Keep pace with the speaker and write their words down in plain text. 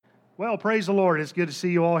Well, praise the Lord. It's good to see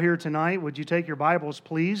you all here tonight. Would you take your Bibles,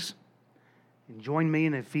 please, and join me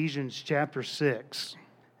in Ephesians chapter 6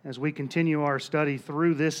 as we continue our study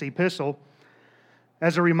through this epistle.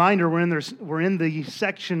 As a reminder, we're in the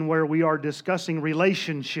section where we are discussing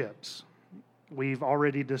relationships. We've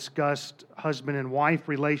already discussed husband and wife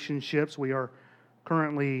relationships. We are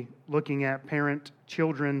currently looking at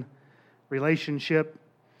parent-children relationship,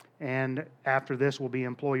 and after this will be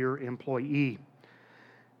employer-employee.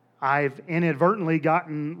 I've inadvertently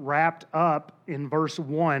gotten wrapped up in verse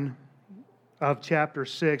 1 of chapter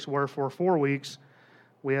 6, where for 4 weeks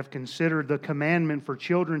we have considered the commandment for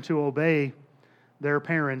children to obey their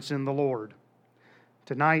parents in the Lord.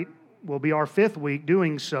 Tonight will be our 5th week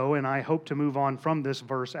doing so, and I hope to move on from this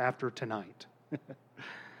verse after tonight.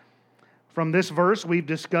 From this verse, we've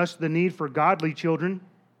discussed the need for godly children,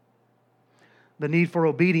 the need for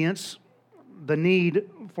obedience, the need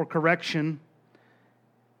for correction,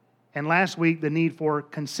 and last week, the need for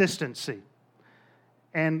consistency.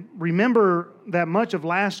 And remember that much of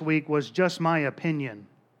last week was just my opinion.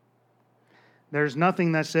 There's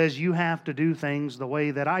nothing that says you have to do things the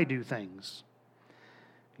way that I do things.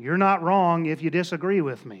 You're not wrong if you disagree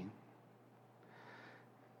with me.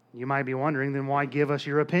 You might be wondering, then why give us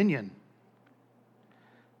your opinion?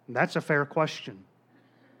 That's a fair question.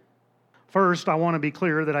 First, I want to be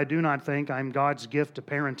clear that I do not think I'm God's gift to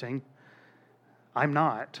parenting. I'm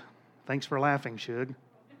not. Thanks for laughing, Shug.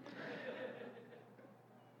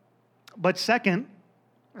 But second,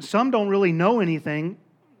 some don't really know anything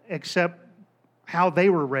except how they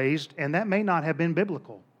were raised, and that may not have been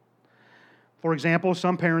biblical. For example,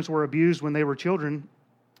 some parents were abused when they were children,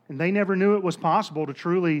 and they never knew it was possible to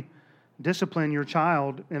truly discipline your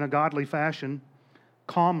child in a godly fashion,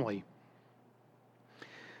 calmly,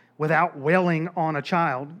 without wailing on a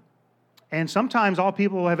child. And sometimes all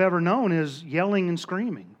people have ever known is yelling and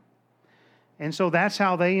screaming. And so that's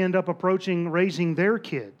how they end up approaching raising their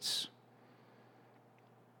kids.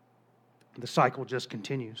 The cycle just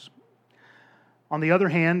continues. On the other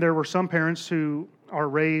hand, there were some parents who were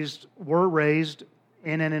raised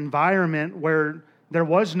in an environment where there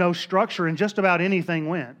was no structure and just about anything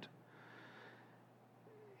went.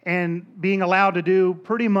 And being allowed to do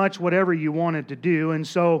pretty much whatever you wanted to do. And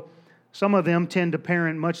so some of them tend to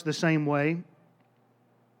parent much the same way,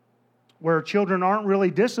 where children aren't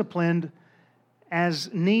really disciplined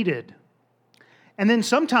as needed. And then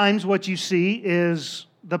sometimes what you see is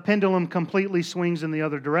the pendulum completely swings in the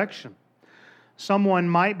other direction. Someone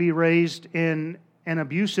might be raised in an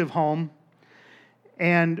abusive home,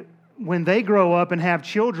 and when they grow up and have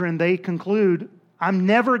children, they conclude, I'm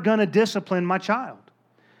never going to discipline my child,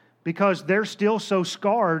 because they're still so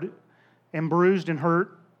scarred and bruised and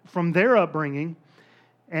hurt from their upbringing,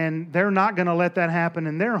 and they're not going to let that happen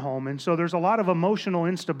in their home. And so there's a lot of emotional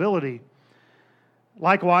instability.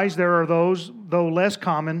 Likewise, there are those, though less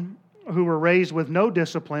common, who were raised with no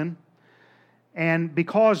discipline, and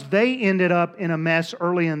because they ended up in a mess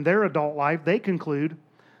early in their adult life, they conclude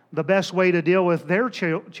the best way to deal with their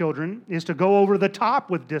children is to go over the top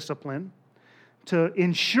with discipline to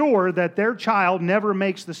ensure that their child never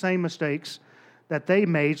makes the same mistakes that they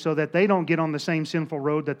made, so that they don't get on the same sinful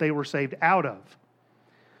road that they were saved out of.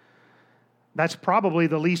 That's probably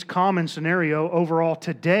the least common scenario overall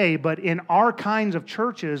today, but in our kinds of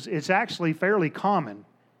churches, it's actually fairly common.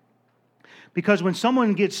 Because when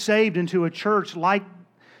someone gets saved into a church like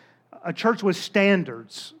a church with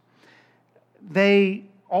standards, they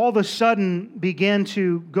all of a sudden begin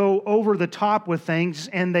to go over the top with things,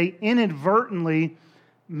 and they inadvertently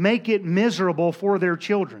make it miserable for their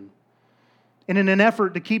children in an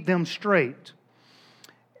effort to keep them straight.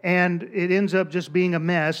 And it ends up just being a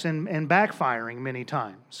mess and backfiring many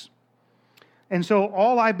times. And so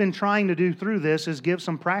all I've been trying to do through this is give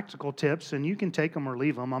some practical tips, and you can take them or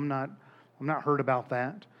leave them. I'm not hurt about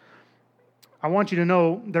that. I want you to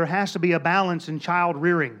know there has to be a balance in child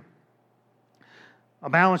rearing. A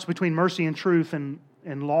balance between mercy and truth and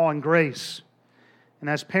law and grace. And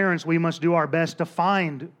as parents, we must do our best to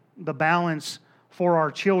find the balance for our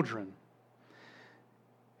children.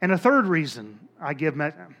 And a third reason I give,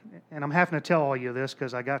 and I'm having to tell all you this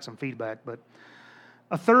because I got some feedback, but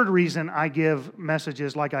a third reason I give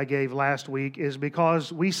messages like I gave last week is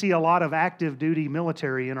because we see a lot of active duty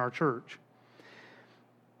military in our church.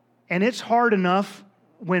 And it's hard enough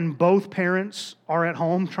when both parents are at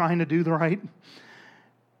home trying to do the right.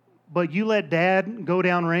 But you let dad go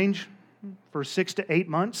downrange for 6 to 8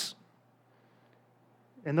 months,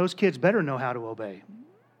 and those kids better know how to obey.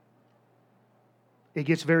 It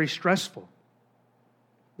gets very stressful.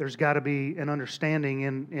 There's got to be an understanding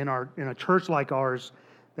in a church like ours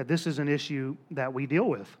that this is an issue that we deal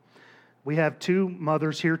with. We have two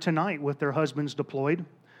mothers here tonight with their husbands deployed,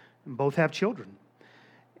 and both have children.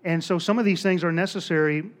 And so some of these things are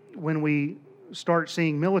necessary when we start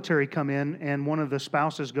seeing military come in and one of the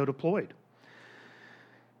spouses go deployed.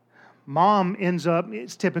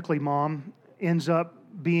 It's typically mom, ends up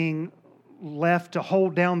being left to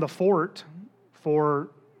hold down the fort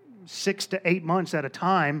for 6 to 8 months at a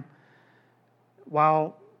time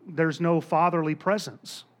while there's no fatherly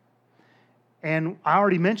presence. And I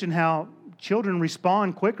already mentioned how children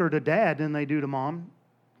respond quicker to dad than they do to mom,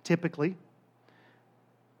 typically.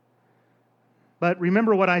 But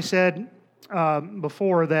remember what I said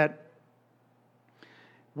before, that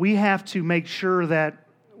we have to make sure that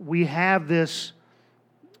we have this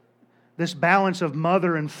balance of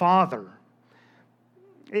mother and father.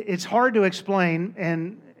 It's hard to explain,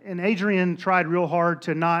 and Adrian tried real hard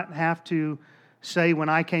to not have to say when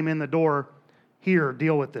I came in the door, "Here,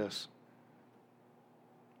 deal with this."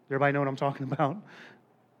 Everybody know what I'm talking about?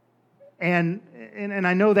 And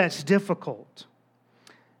I know that's difficult.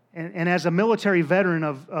 And as a military veteran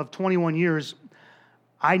of 21 years,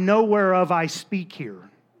 I know whereof I speak here.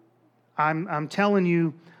 I'm telling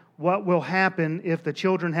you what will happen if the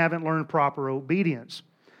children haven't learned proper obedience.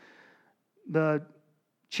 The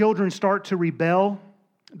children start to rebel.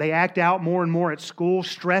 They act out more and more at school.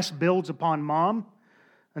 Stress builds upon mom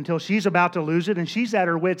until she's about to lose it, and she's at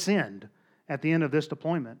her wit's end at the end of this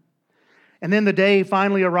deployment. And then the day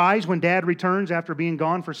finally arrives when dad returns after being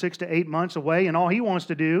gone for 6 to 8 months away, and all he wants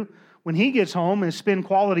to do when he gets home is spend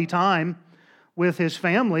quality time with his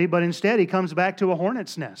family, but instead he comes back to a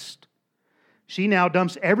hornet's nest. She now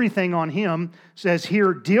dumps everything on him, says,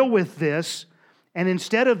 "Here, deal with this." And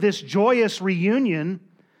instead of this joyous reunion,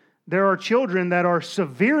 there are children that are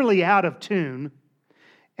severely out of tune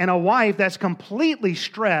and a wife that's completely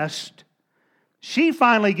stressed. She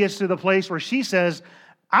finally gets to the place where she says,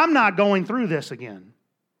 "I'm not going through this again.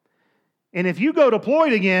 And if you go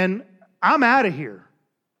deployed again, I'm out of here."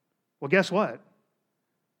 Well, guess what?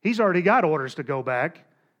 He's already got orders to go back.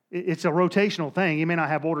 It's a rotational thing. He may not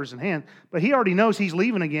have orders in hand, but he already knows he's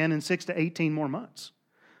leaving again in 6 to 18 more months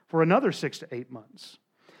for another 6 to 8 months.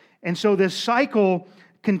 And so this cycle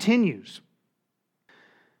continues.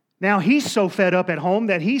 Now he's so fed up at home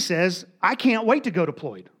that he says, "I can't wait to go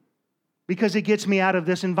deployed because it gets me out of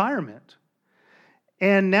this environment."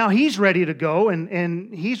 And now he's ready to go,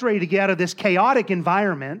 and he's ready to get out of this chaotic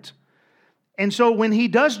environment. And so when he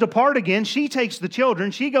does depart again, she takes the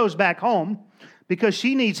children, she goes back home because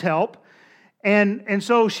she needs help. And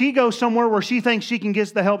so she goes somewhere where she thinks she can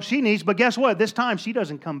get the help she needs, but guess what? This time she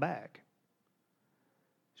doesn't come back.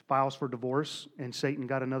 She files for divorce, and Satan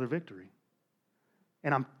got another victory.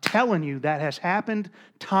 And I'm telling you, that has happened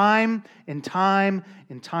time and time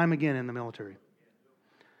and time again in the military.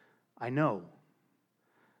 I know.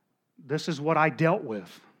 This is what I dealt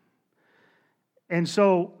with. And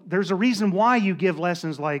so there's a reason why you give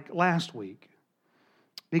lessons like last week.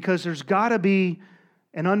 Because there's got to be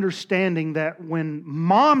an understanding that when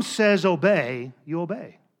mom says obey, you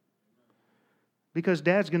obey. Because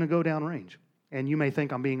dad's going to go downrange. And you may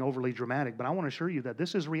think I'm being overly dramatic, but I want to assure you that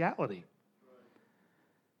this is reality.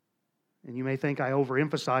 And you may think I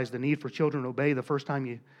overemphasize the need for children to obey the first time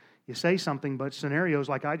you say something, but scenarios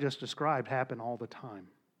like I just described happen all the time.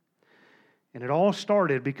 And it all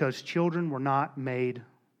started because children were not made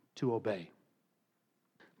to obey.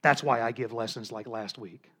 That's why I give lessons like last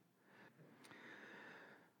week.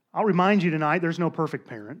 I'll remind you tonight, there's no perfect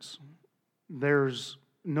parents. There's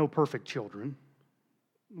no perfect children.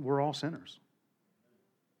 We're all sinners.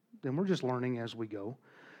 And we're just learning as we go.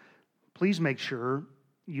 Please make sure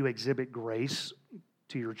you exhibit grace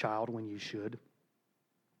to your child when you should.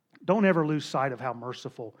 Don't ever lose sight of how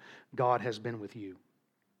merciful God has been with you.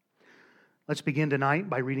 Let's begin tonight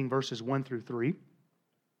by reading verses 1 through 3.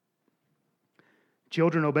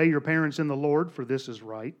 "Children, obey your parents in the Lord, for this is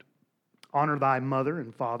right. Honor thy mother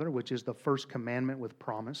and father, which is the first commandment with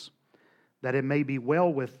promise, that it may be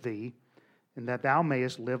well with thee, and that thou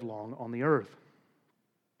mayest live long on the earth."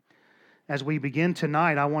 As we begin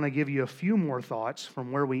tonight, I want to give you a few more thoughts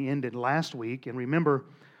from where we ended last week. And remember,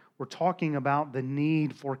 we're talking about the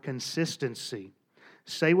need for consistency.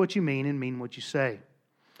 Say what you mean and mean what you say.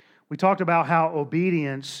 We talked about how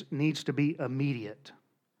obedience needs to be immediate.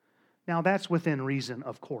 Now, that's within reason,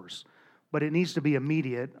 of course, but it needs to be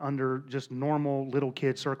immediate under just normal little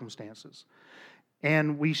kid circumstances.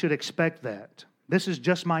 And we should expect that. This is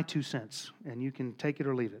just my 2 cents, and you can take it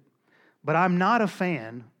or leave it. But I'm not a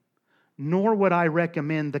fan, nor would I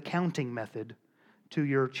recommend the counting method to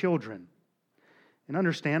your children. And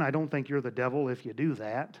understand, I don't think you're the devil if you do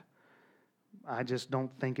that. I just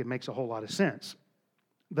don't think it makes a whole lot of sense.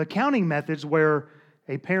 the counting methods where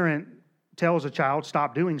a parent tells a child,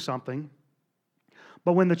 stop doing something,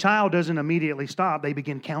 but when the child doesn't immediately stop, they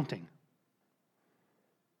begin counting.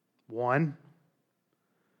 1,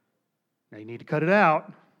 now you need to cut it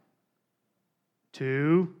out.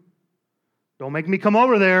 2, don't make me come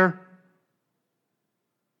over there.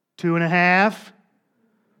 2.5,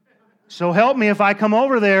 so help me if I come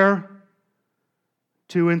over there.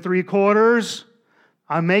 2.75,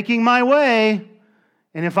 I'm making my way,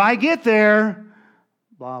 and if I get there,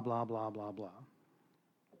 blah, blah, blah, blah, blah.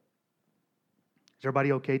 Is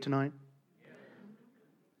everybody okay tonight?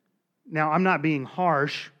 Now, I'm not being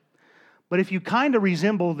harsh, but if you kind of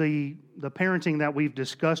resemble the parenting that we've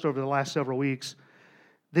discussed over the last several weeks,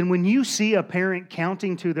 then when you see a parent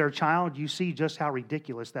counting to their child, you see just how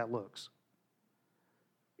ridiculous that looks.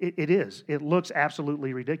 It is. It looks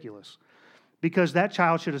absolutely ridiculous. Because that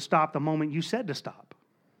child should have stopped the moment you said to stop.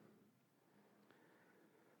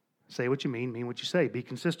 Say what you mean what you say. Be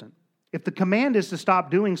consistent. If the command is to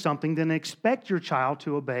stop doing something, then expect your child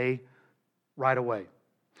to obey right away.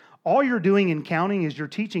 All you're doing in counting is you're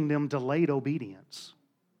teaching them delayed obedience.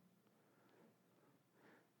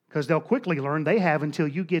 Because they'll quickly learn they have until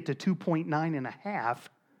you get to 2.9.5.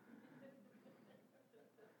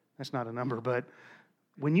 That's not a number, but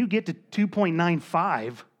when you get to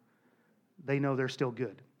 2.95, they know they're still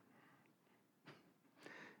good.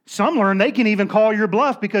 Some learn they can even call your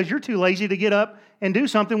bluff because you're too lazy to get up and do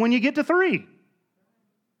something when you get to 3.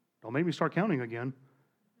 Don't make me start counting again.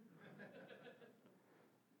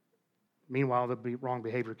 Meanwhile, the wrong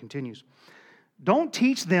behavior continues. Don't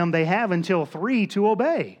teach them they have until 3 to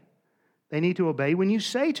obey. They need to obey when you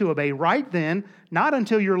say to obey right then, not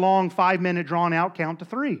until your long 5-minute drawn-out count to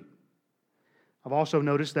 3. I've also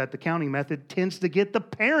noticed that the counting method tends to get the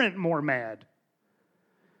parent more mad.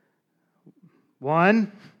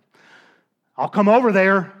 1, I'll come over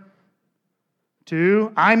there.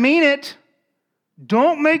 2, I mean it.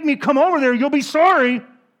 Don't make me come over there. You'll be sorry.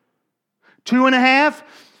 2.5,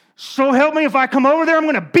 so help me if I come over there, I'm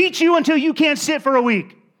going to beat you until you can't sit for a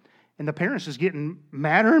week. And the parents is getting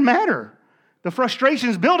madder and madder. The frustration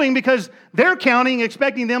is building because they're counting,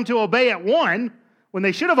 expecting them to obey at 1 when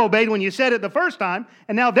they should have obeyed when you said it the first time.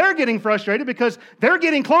 And now they're getting frustrated because they're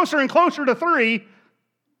getting closer and closer to 3.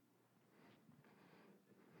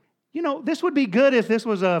 You know, this would be good if this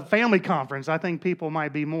was a family conference. I think people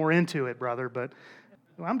might be more into it, brother, but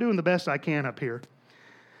I'm doing the best I can up here.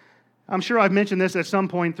 I'm sure I've mentioned this at some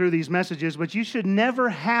point through these messages, but you should never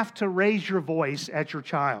have to raise your voice at your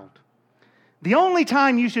child. The only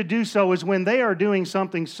time you should do so is when they are doing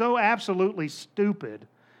something so absolutely stupid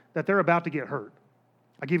that they're about to get hurt.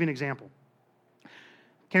 I'll give you an example.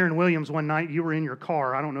 Karen Williams, one night, you were in your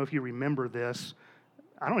car. I don't know if you remember this.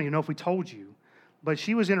 I don't even know if we told you. But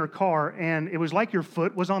she was in her car, and it was like your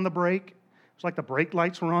foot was on the brake. It was like the brake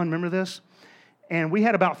lights were on. Remember this? And we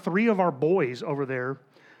had about 3 of our boys over there,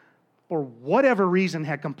 for whatever reason,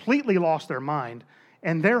 had completely lost their mind.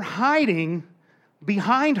 And they're hiding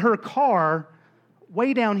behind her car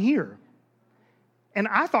way down here. And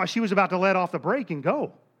I thought she was about to let off the brake and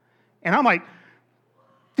go. And I'm like,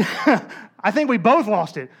 I think we both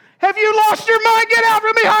lost it. Have you lost your mind? Get out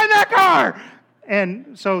from behind that car!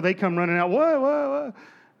 And so they come running out. Whoa.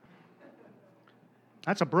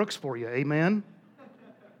 That's a Brooks for you, amen?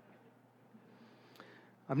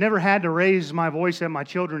 I've never had to raise my voice at my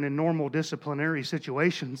children in normal disciplinary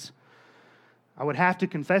situations. I would have to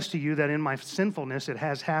confess to you that in my sinfulness, it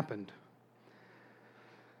has happened.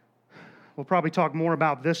 We'll probably talk more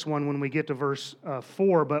about this one when we get to verse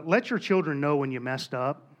 4, but let your children know when you messed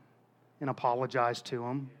up and apologize to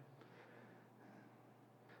them.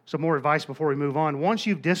 Some more advice before we move on. Once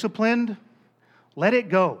you've disciplined, let it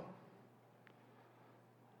go.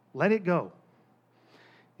 Let it go.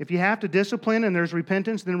 If you have to discipline and there's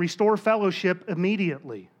repentance, then restore fellowship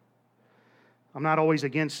immediately. I'm not always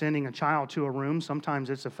against sending a child to a room. Sometimes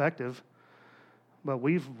it's effective. But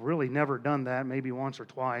we've really never done that, maybe once or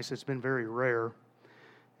twice. It's been very rare.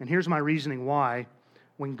 And here's my reasoning why.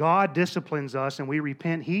 When God disciplines us and we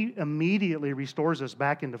repent, He immediately restores us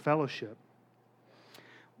back into fellowship.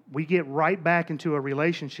 We get right back into a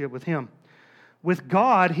relationship with Him. With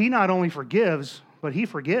God, He not only forgives, but He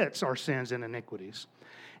forgets our sins and iniquities.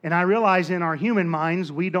 And I realize in our human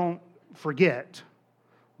minds, we don't forget,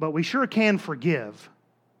 but we sure can forgive.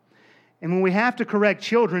 And when we have to correct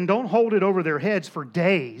children, don't hold it over their heads for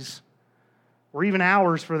days, or even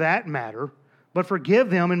hours for that matter, but forgive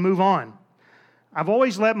them and move on. I've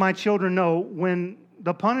always let my children know when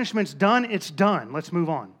the punishment's done, it's done. Let's move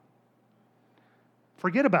on.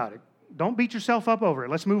 Forget about it. Don't beat yourself up over it.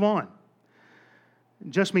 Let's move on.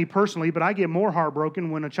 just me personally, but I get more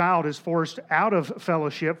heartbroken when a child is forced out of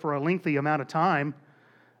fellowship for a lengthy amount of time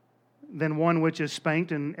than one which is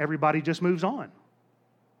spanked and everybody just moves on.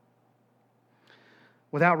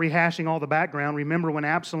 Without rehashing all the background, remember when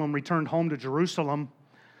Absalom returned home to Jerusalem,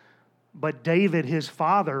 but David, his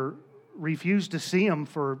father, refused to see him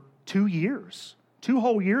for 2 years. 2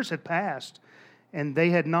 whole years had passed, and they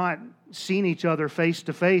had not seen each other face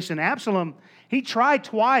to face. And Absalom, he tried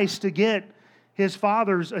twice to get his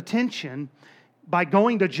father's attention by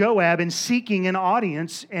going to Joab and seeking an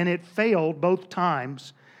audience, and it failed both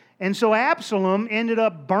times. And so Absalom ended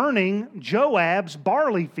up burning Joab's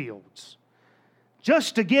barley fields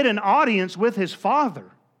just to get an audience with his father.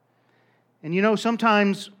 And you know,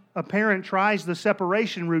 sometimes a parent tries the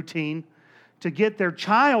separation routine to get their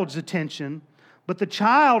child's attention, but the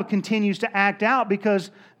child continues to act out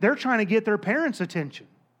because they're trying to get their parents' attention.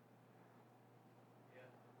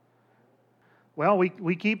 Well,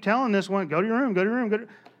 we keep telling this one, go to your room, go to your room,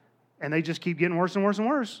 and they just keep getting worse and worse and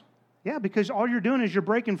worse. Yeah, because all you're doing is you're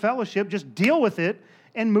breaking fellowship. Just deal with it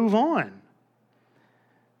and move on.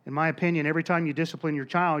 In my opinion, every time you discipline your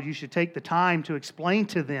child, you should take the time to explain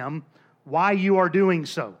to them why you are doing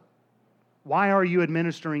so. Why are you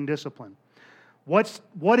administering discipline?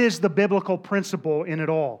 What is the biblical principle in it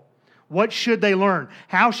all? What should they learn?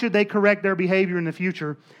 How should they correct their behavior in the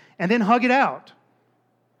future? And then hug it out.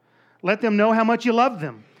 Let them know how much you love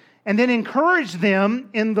them. And then encourage them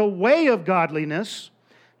in the way of godliness.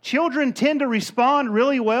 Children tend to respond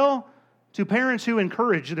really well to parents who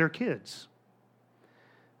encourage their kids.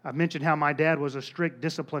 I've mentioned how my dad was a strict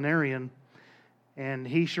disciplinarian, and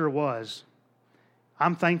he sure was.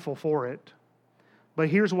 I'm thankful for it. But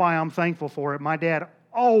here's why I'm thankful for it. My dad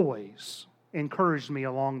always encouraged me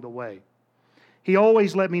along the way. He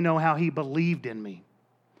always let me know how he believed in me.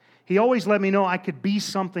 He always let me know I could be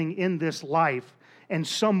something in this life and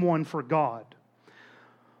someone for God.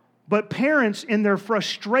 But parents, in their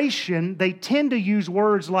frustration, they tend to use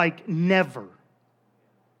words like never.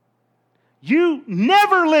 You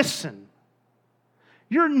never listen.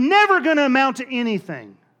 You're never going to amount to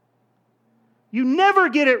anything. You never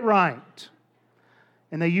get it right.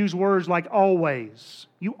 And they use words like always.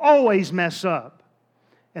 You always mess up.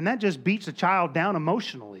 And that just beats a child down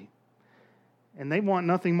emotionally. And they want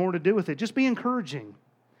nothing more to do with it. Just be encouraging.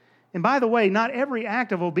 And by the way, not every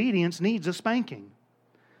act of obedience needs a spanking.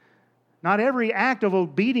 Not every act of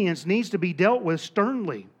obedience needs to be dealt with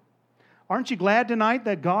sternly. Aren't you glad tonight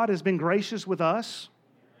that God has been gracious with us?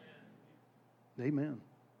 Amen.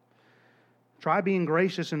 Try being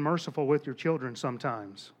gracious and merciful with your children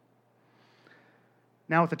sometimes.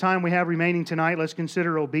 Now, at the time we have remaining tonight, let's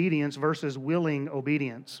consider obedience versus willing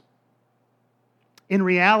obedience. In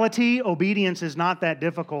reality, obedience is not that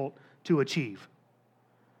difficult to achieve.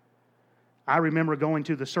 I remember going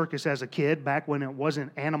to the circus as a kid, back when it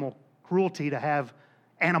wasn't animal cruelty to have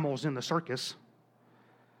animals in the circus.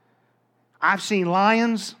 I've seen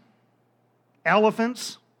lions,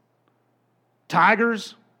 elephants,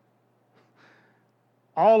 tigers,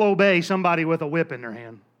 all obey somebody with a whip in their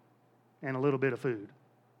hand and a little bit of food.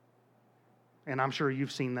 And I'm sure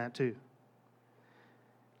you've seen that too.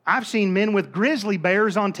 I've seen men with grizzly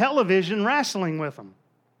bears on television wrestling with them.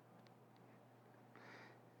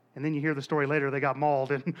 And then you hear the story later, they got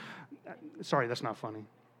mauled. And sorry, that's not funny.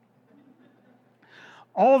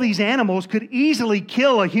 All these animals could easily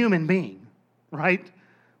kill a human being, right?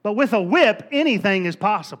 But with a whip, anything is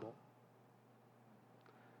possible.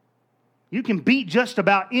 You can beat just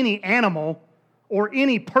about any animal or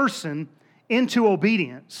any person into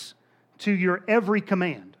obedience to your every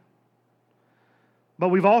command. But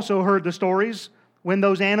we've also heard the stories when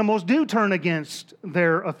those animals do turn against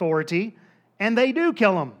their authority and they do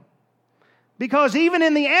kill them. Because even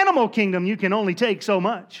in the animal kingdom, you can only take so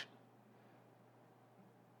much.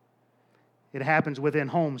 It happens within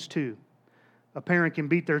homes too. A parent can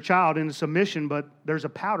beat their child into submission, but there's a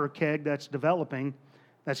powder keg that's developing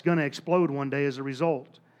that's going to explode one day as a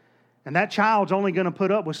result. And that child's only going to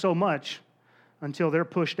put up with so much until they're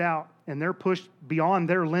pushed out and they're pushed beyond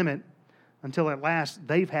their limit until at last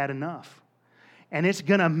they've had enough. And it's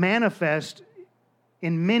going to manifest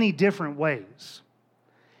in many different ways.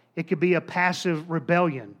 It could be a passive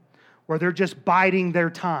rebellion where they're just biding their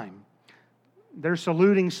time. They're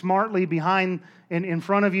saluting smartly in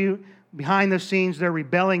front of you. Behind the scenes, they're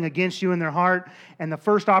rebelling against you in their heart. And the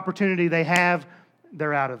first opportunity they have,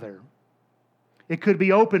 they're out of there. It could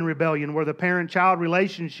be open rebellion where the parent-child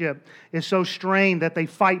relationship is so strained that they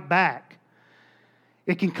fight back.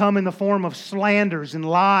 It can come in the form of slanders and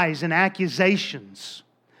lies and accusations.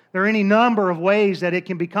 There are any number of ways that it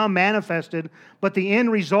can become manifested, but the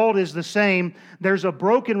end result is the same. There's a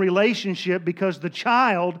broken relationship because the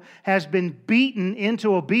child has been beaten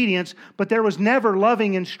into obedience, but there was never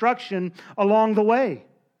loving instruction along the way.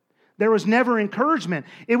 There was never encouragement.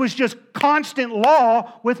 It was just constant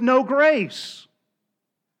law with no grace.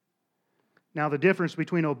 Now, the difference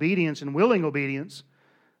between obedience and willing obedience,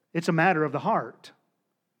 it's a matter of the heart.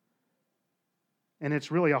 And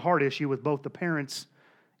it's really a heart issue with both the parents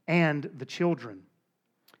and the children.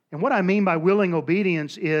 And what I mean by willing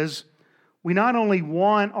obedience is we not only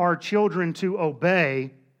want our children to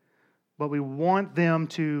obey, but we want them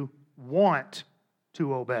to want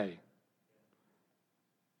to obey.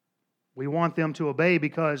 We want them to obey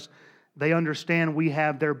because they understand we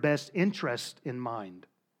have their best interest in mind,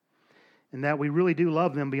 and that we really do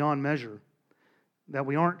love them beyond measure, that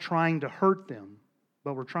we aren't trying to hurt them,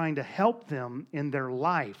 but we're trying to help them in their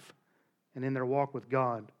life and in their walk with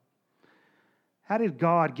God. How did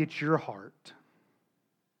God get your heart?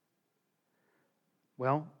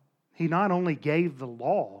 Well, He not only gave the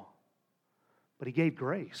law, but He gave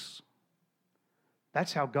grace.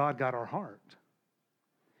 That's how God got our heart.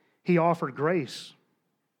 He offered grace.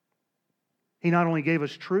 He not only gave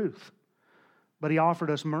us truth, but He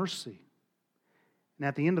offered us mercy. And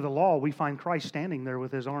at the end of the law, we find Christ standing there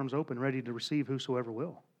with His arms open, ready to receive whosoever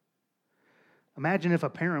will. Imagine if a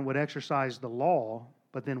parent would exercise the law,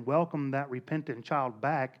 but then welcome that repentant child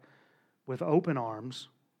back with open arms,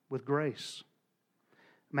 with grace.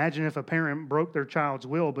 Imagine if a parent broke their child's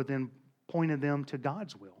will, but then pointed them to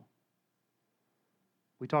God's will.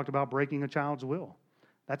 We talked about breaking a child's will.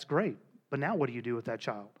 That's great. But now what do you do with that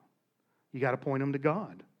child? You got to point them to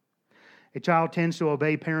God. A child tends to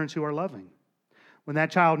obey parents who are loving. When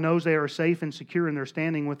that child knows they are safe and secure in their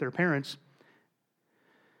standing with their parents,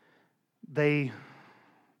 they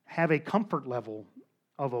have a comfort level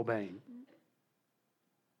of obeying.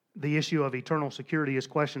 The issue of eternal security is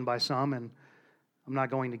questioned by some, and I'm not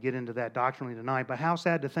going to get into that doctrinally tonight, but how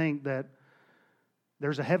sad to think that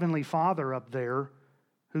there's a heavenly Father up there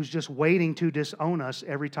who's just waiting to disown us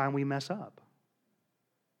every time we mess up.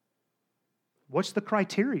 What's the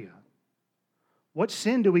criteria? What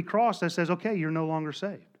sin do we cross that says, okay, you're no longer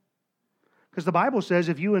saved? Because the Bible says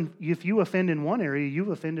if you offend in one area, you've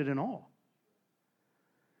offended in all.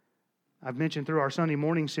 I've mentioned through our Sunday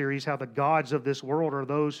morning series how the gods of this world are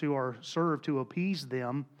those who are served to appease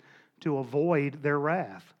them to avoid their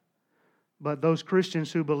wrath. But those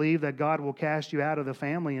Christians who believe that God will cast you out of the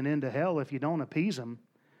family and into hell if you don't appease Him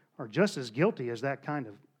are just as guilty as that kind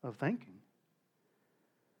of thinking.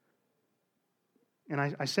 And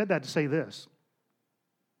I said that to say this.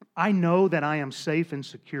 I know that I am safe and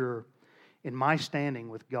secure in my standing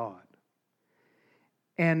with God.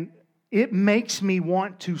 And it makes me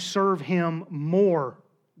want to serve Him more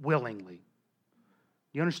willingly.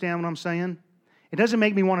 You understand what I'm saying? It doesn't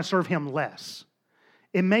make me want to serve Him less.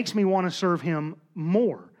 It makes me want to serve Him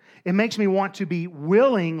more. It makes me want to be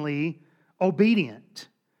willingly obedient.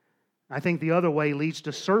 I think the other way leads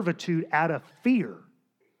to servitude out of fear,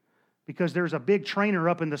 because there's a big trainer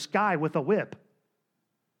up in the sky with a whip.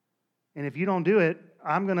 And if you don't do it,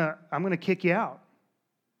 I'm gonna kick you out.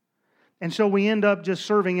 And so we end up just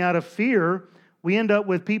serving out of fear. We end up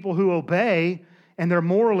with people who obey, and they're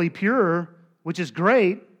morally pure, which is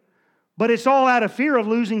great, but it's all out of fear of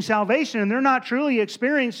losing salvation, and they're not truly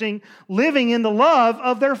experiencing living in the love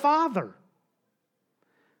of their Father.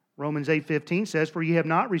 Romans 8:15 says, "For ye have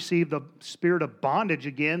not received the spirit of bondage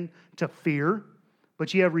again to fear,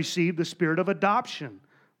 but ye have received the spirit of adoption,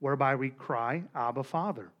 whereby we cry, Abba,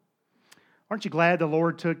 Father." Aren't you glad the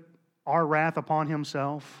Lord took our wrath upon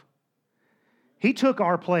Himself? He took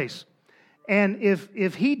our place. And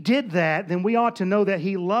if He did that, then we ought to know that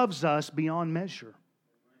He loves us beyond measure.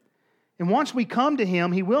 And once we come to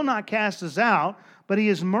Him, He will not cast us out, but He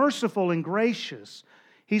is merciful and gracious.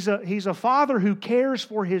 He's a Father who cares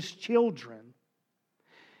for His children.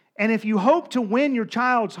 And if you hope to win your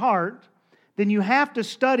child's heart, then you have to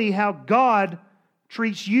study how God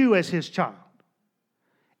treats you as His child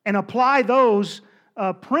and apply those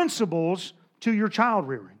principles to your child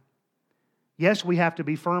rearing. Yes, we have to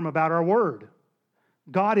be firm about our word.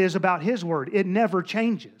 God is about His word. It never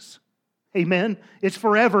changes. Amen? It's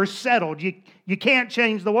forever settled. You can't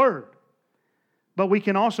change the word. But we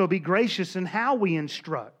can also be gracious in how we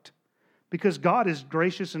instruct, because God is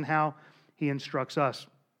gracious in how He instructs us.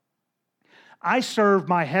 I serve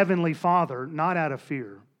my Heavenly Father not out of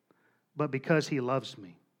fear, but because He loves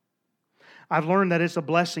me. I've learned that it's a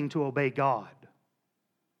blessing to obey God.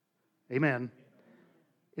 Amen.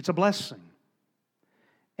 It's a blessing.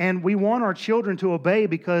 And we want our children to obey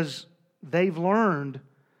because they've learned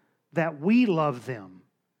that we love them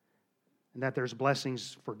and that there's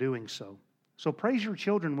blessings for doing so. So praise your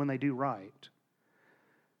children when they do right.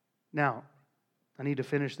 Now, I need to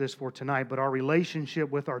finish this for tonight, but our relationship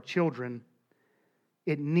with our children,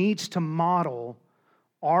 it needs to model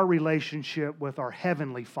our relationship with our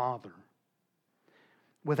Heavenly Father.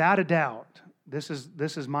 Without a doubt, this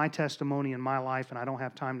is my testimony in my life, and I don't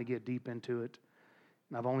have time to get deep into it.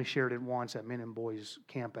 And I've only shared it once at Men and Boys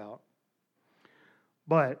Camp Out.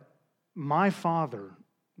 But my father,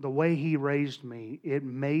 the way he raised me, it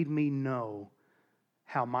made me know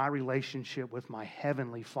how my relationship with my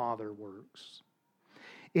Heavenly Father works.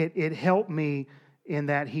 It helped me in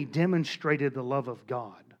that he demonstrated the love of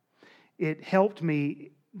God. It helped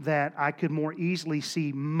me that I could more easily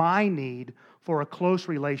see my need for a close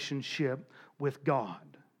relationship with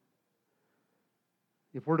God.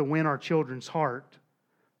 If we're to win our children's heart,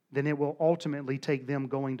 then it will ultimately take them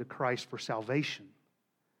going to Christ for salvation.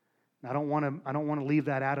 And I don't want to leave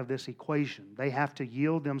that out of this equation. They have to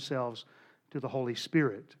yield themselves to the Holy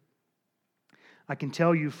Spirit. I can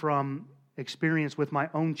tell you from experience with my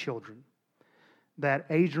own children that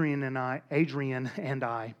Adrian and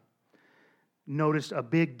I noticed a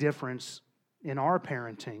big difference in our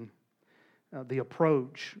parenting, the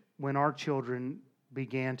approach when our children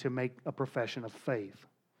began to make a profession of faith.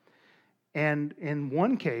 And in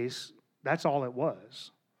one case, that's all it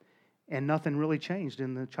was. And nothing really changed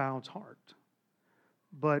in the child's heart.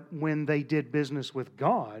 But when they did business with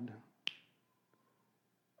God,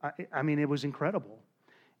 I mean, it was incredible.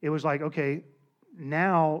 It was like, okay,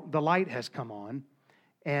 now the light has come on,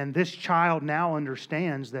 and this child now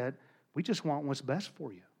understands that we just want what's best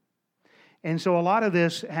for you. And so a lot of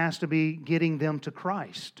this has to be getting them to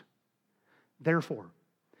Christ. Therefore,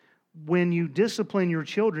 when you discipline your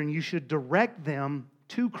children, you should direct them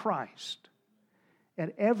to Christ.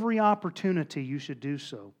 At every opportunity, you should do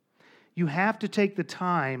so. You have to take the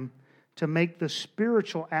time to make the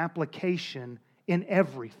spiritual application in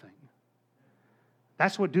everything.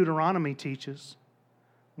 That's what Deuteronomy teaches.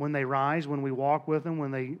 When they rise, when we walk with them,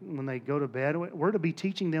 when they go to bed, we're to be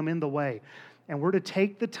teaching them in the way. And we're to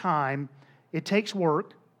take the time. It takes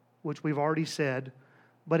work, which we've already said,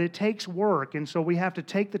 but it takes work. And so we have to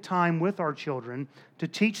take the time with our children to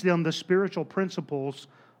teach them the spiritual principles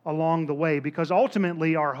along the way. Because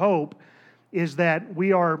ultimately our hope is that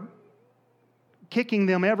we are kicking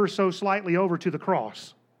them ever so slightly over to the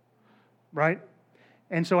cross. Right?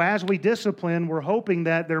 And so as we discipline, we're hoping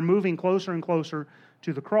that they're moving closer and closer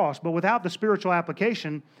to the cross. But without the spiritual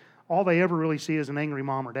application, all they ever really see is an angry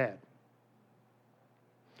mom or dad.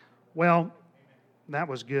 Well, that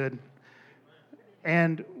was good.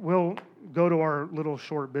 And we'll go to our little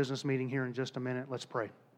short business meeting here in just a minute. Let's pray.